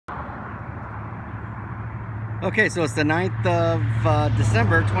Okay, so it's the 9th of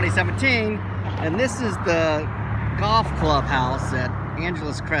December 2017, and this is the golf clubhouse at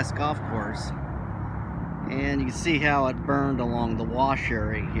Angeles Crest Golf Course. And you can see how it burned along the wash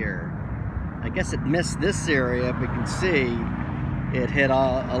area here. I guess it missed this area, but you can see it hit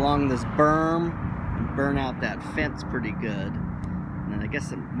along this berm and burned out that fence pretty good. And then I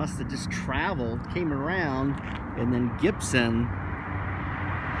guess it must have just traveled, came around, and then Gibson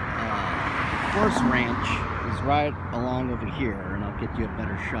Horse Ranch is right along over here, and I'll get you a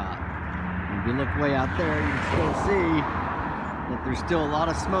better shot. And if you look way out there, you can still see that there's still a lot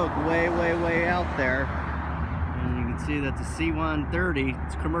of smoke way out there. And you can see that the C-130,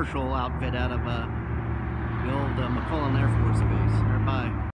 it's a commercial outfit out of the old McClellan Air Force Base nearby.